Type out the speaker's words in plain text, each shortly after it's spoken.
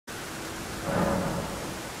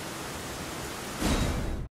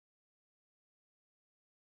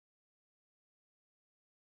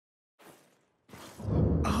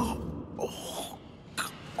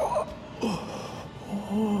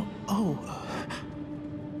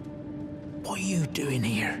What are you doing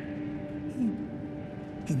here?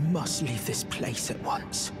 You must leave this place at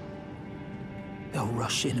once. They'll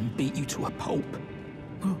rush in and beat you to a pulp.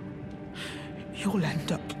 You'll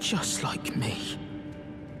end up just like me.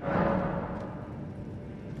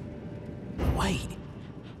 Wait.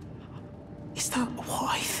 Is that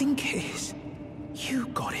what I think it is? You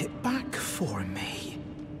got it back for me.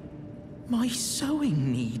 My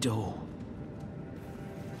sewing needle.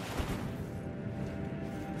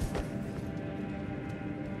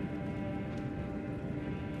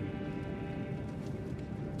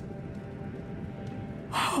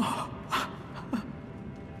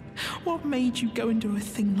 What made you go and do a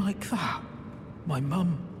thing like that? My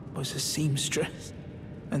mum was a seamstress,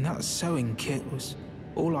 and that sewing kit was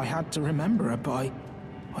all I had to remember her by.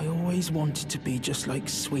 I always wanted to be just like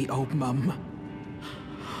sweet old mum.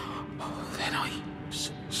 Then I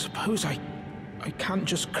suppose I can't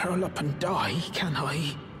just curl up and die, can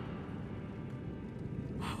I?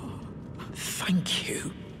 Thank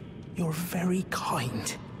you. You're very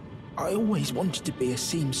kind. I always wanted to be a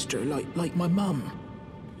seamster like my mum.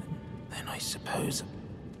 Then I suppose